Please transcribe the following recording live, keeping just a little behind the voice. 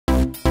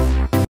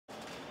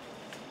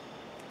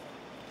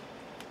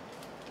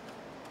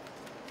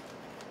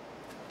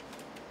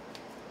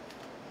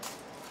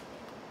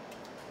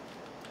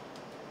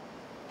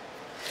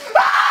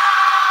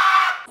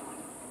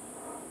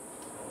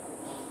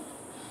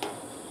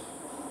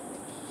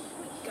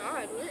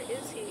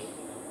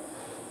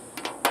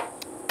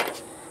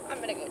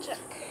gotta go check.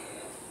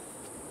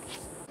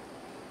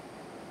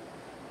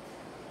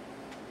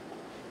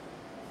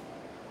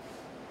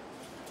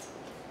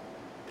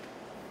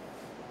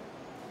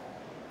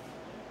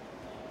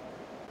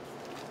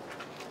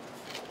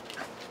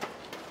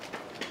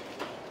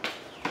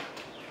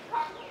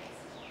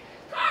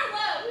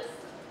 Carlos!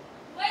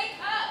 Wake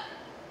up!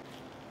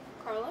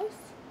 Carlos?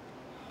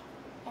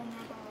 Oh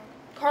my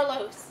god.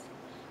 Carlos!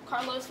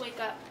 Carlos, wake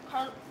up.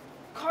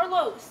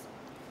 Carlos!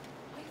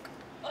 Wake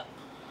up.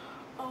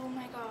 Oh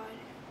my god.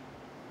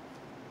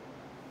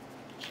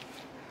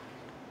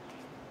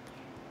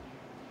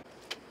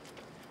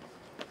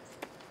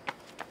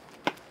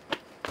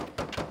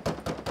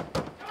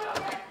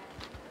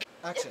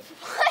 Action.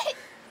 What?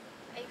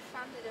 I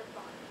found it a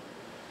bomb.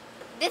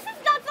 This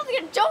is not something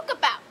to joke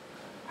about.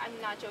 I'm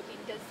not joking.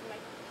 Does my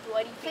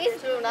bloody face?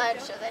 Please do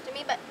not show that to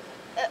me. But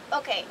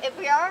okay, if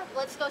we are,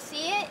 let's go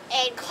see it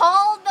and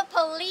call the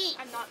police.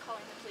 I'm not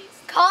calling the police.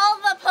 Call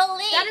the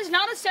police. That is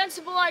not a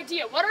sensible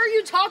idea. What are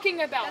you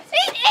talking about?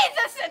 It is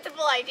a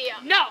sensible idea.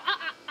 No.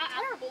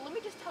 Terrible. Let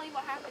me just tell you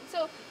what happened.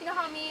 So you know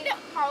how me and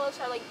Carlos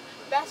are like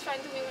best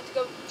friends, and we went to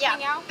go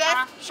hang out.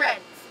 Best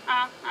friends.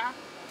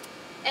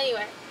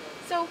 Anyway,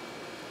 so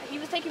he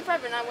was taking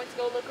forever, and I went to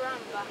go look around,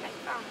 but I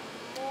found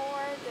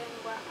more than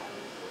what I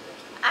was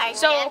looking for.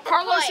 So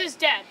Carlos is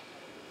dead.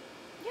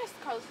 Yes,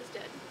 Carlos is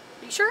dead.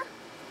 Are you sure?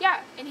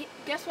 Yeah, and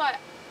guess what?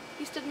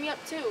 He stood me up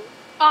too.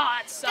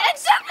 Ah, it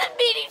sucks. That doesn't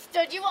mean he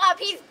stood you up.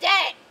 He's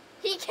dead.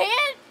 He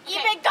can't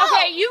even go.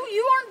 Okay,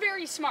 you aren't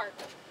very smart.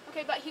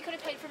 Okay, but he could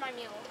have paid for my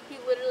meal. He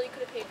literally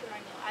could have paid for my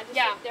meal. I just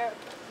Yeah. sat there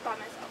by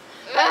myself.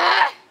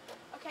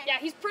 Okay. Yeah,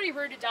 he's pretty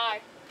rude to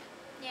die.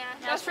 Yeah,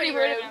 That's pretty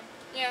rude of him.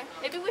 Yeah,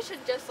 maybe we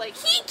should just like.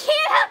 He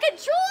can't have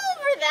control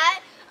over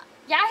that.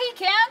 Yeah, he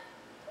can.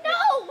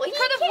 No, he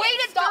could have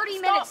waited 30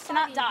 minutes to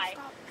not die.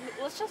 Stop.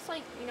 Let's just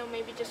like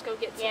maybe just go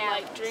get some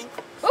like drink.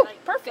 Oh,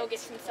 like, perfect. Go get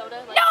some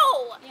soda. Like,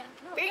 No! Yeah.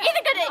 No, We're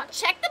either gonna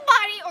check the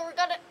body or we're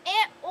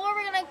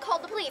gonna call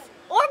the police.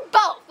 Or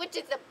both, which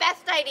is the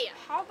best idea.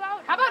 How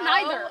about no,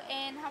 neither?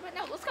 And how about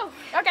no? Let's go.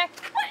 Okay.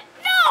 What?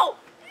 No!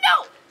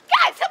 No!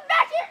 Guys, come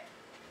back here!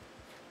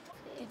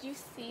 Did you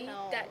see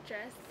No. that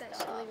dress that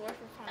Shelly wore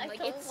for fun? I Like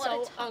don't it's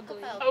wanna so talk ugly.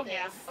 about Oh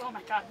yeah. this. Oh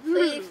my god.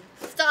 Please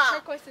stop.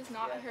 Turquoise is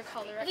not her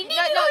color. You need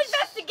to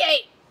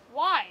investigate.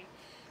 Why?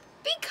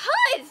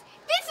 Because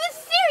this is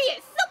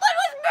serious. Someone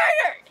was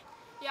murdered.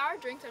 Yeah, our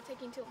drinks are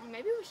taking too long.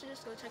 Maybe we should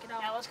just go check it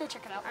out. Yeah, let's go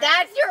check it out.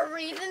 That's your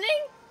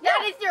reasoning?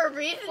 That is your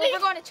reasoning? Well, we're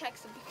going to check,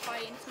 so be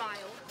quiet and smile.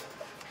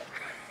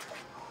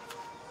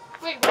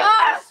 Wait,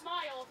 why would you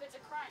smile if it's a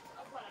crime?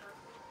 Oh, whatever.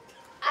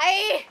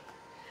 I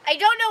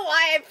don't know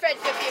why I'm friends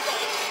with people.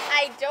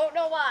 I don't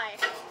know why.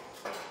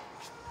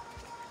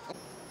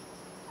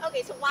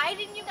 Okay, so why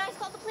didn't you guys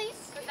call the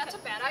police? That's a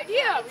bad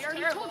idea. We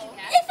already terrible. told you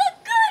that. It's a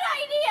good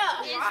idea.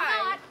 Why?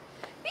 It's not.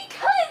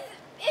 Because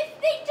if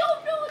they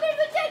don't know there's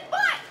a dead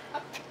body.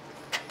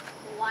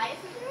 Why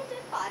isn't there a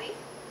dead body?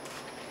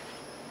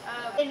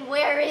 And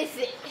where is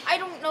it? I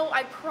don't know.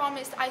 I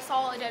promised I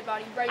saw a dead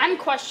body right I'm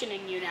there.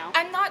 questioning you now.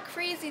 I'm not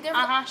crazy. There's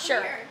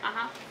Sure. Here.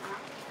 I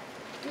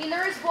mean,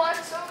 there is blood,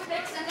 so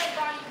there's a dead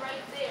body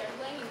right there.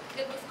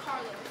 It was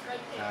Carlos right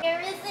there.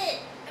 Where is it?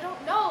 I don't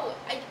know.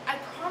 I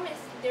promise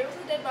there was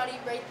a dead body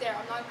right there.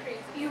 I'm not crazy.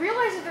 You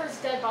realize if there's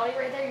a dead body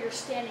right there, you're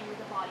standing where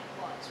the body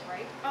was,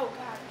 right? Oh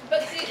god.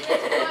 But see,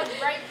 there's blood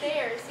right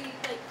there. See,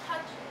 like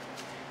touch it.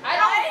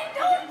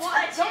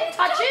 Don't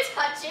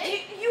touch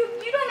it.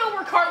 You don't know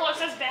where Carlos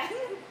has been.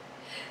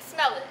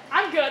 Smell it.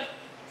 I'm good.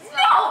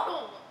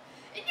 No!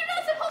 And you're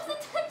not supposed to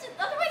touch it.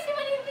 Otherwise, they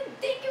wouldn't even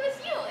think it was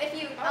you.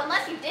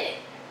 Unless you did it.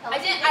 I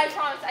didn't. I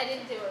promise I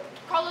didn't do it.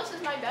 Carlos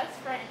is my best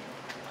friend.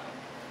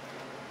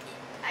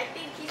 I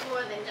think he's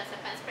more than just a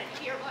best friend.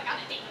 You're going on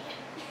a date with him.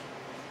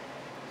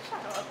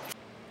 Shut up.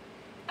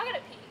 I gotta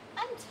pee.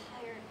 I'm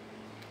tired.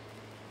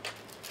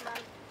 Come on,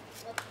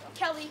 let's go.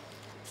 Kelly,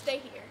 stay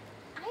here.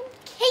 I'm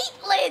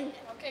Caitlin!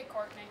 Okay,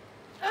 Courtney.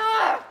 Ugh! I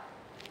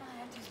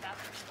have to use the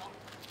bathroom still.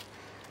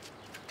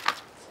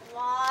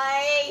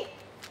 Why?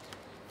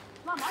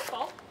 Not my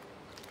fault.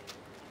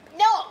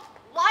 No!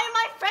 Why am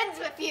I friends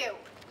with you?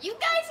 You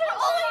guys are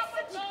always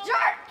such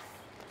jerks!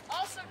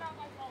 Also not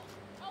my fault.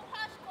 Oh,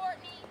 hush,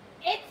 Courtney.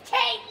 It's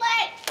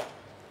Caitlin!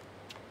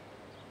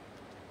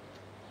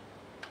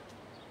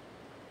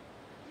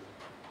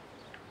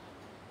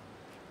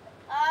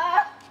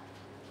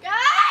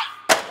 Guys!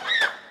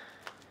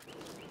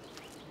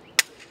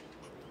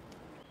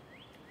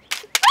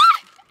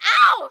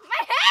 Ow!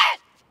 My head!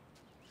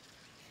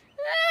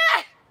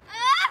 My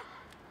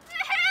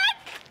head!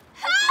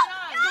 Help!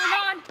 What's going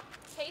on?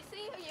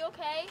 Casey, are you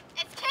okay?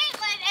 It's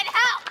Caitlin and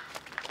help!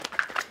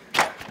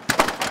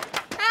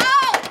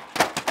 Help!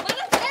 Let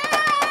us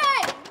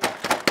in!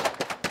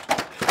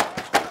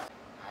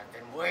 I've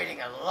been waiting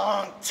a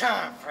long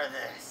time for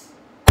this.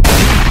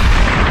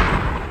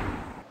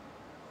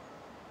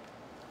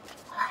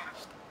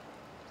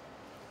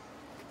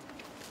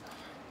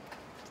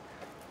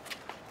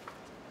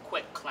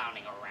 Quit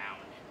clowning around.